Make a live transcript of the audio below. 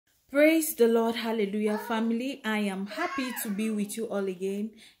Praise the Lord. Hallelujah, family. I am happy to be with you all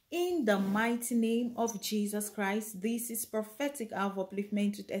again. In the mighty name of Jesus Christ, this is Prophetic Hour of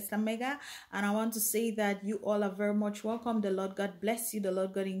Upliftment with Esther Mega, and I want to say that you all are very much welcome. The Lord God bless you. The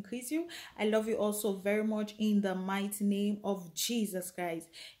Lord God increase you. I love you also very much in the mighty name of Jesus Christ.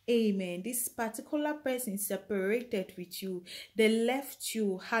 Amen. This particular person separated with you. They left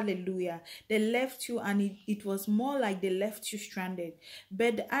you. Hallelujah. They left you, and it was more like they left you stranded.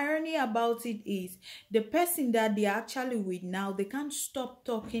 But the irony about it is the person that they are actually with now, they can't stop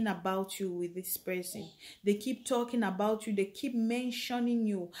talking about you with this person. They keep talking about you. They keep mentioning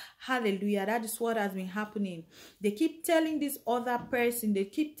you. Hallelujah. That is what has been happening. They keep telling this other person, they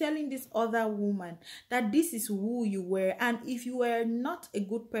keep telling this other woman that this is who you were. And if you were not a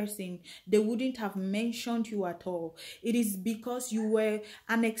good person, they wouldn't have mentioned you at all. It is because you were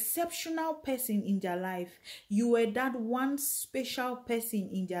an exceptional person in their life. You were that one special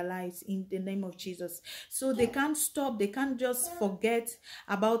person in their lives, in the name of Jesus. So they can't stop. They can't just forget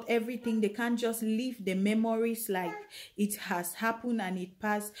about everything. They can't just leave the memories like it has happened and it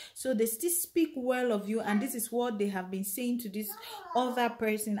passed. So they still speak well of you, and this is what they have been saying to this other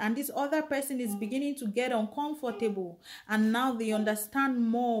person, and this other person is beginning to get uncomfortable, and now they understand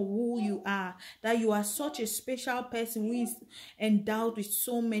more who you are, that you are such a special person who is endowed with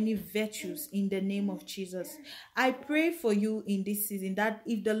so many virtues in the name of Jesus. I pray for you in this season that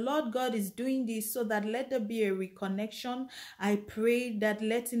if the Lord God is doing this, so that let there be a reconnection. I pray that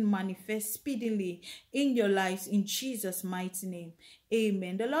let it manifest speedily in your lives in Jesus' mighty name.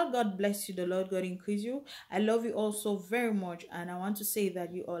 Amen. The Lord God bless you. The Lord God increase you. I love you all so very much, and I want to say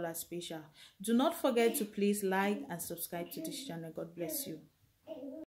that you all are special. Do not forget to please like and subscribe to this channel. God bless you.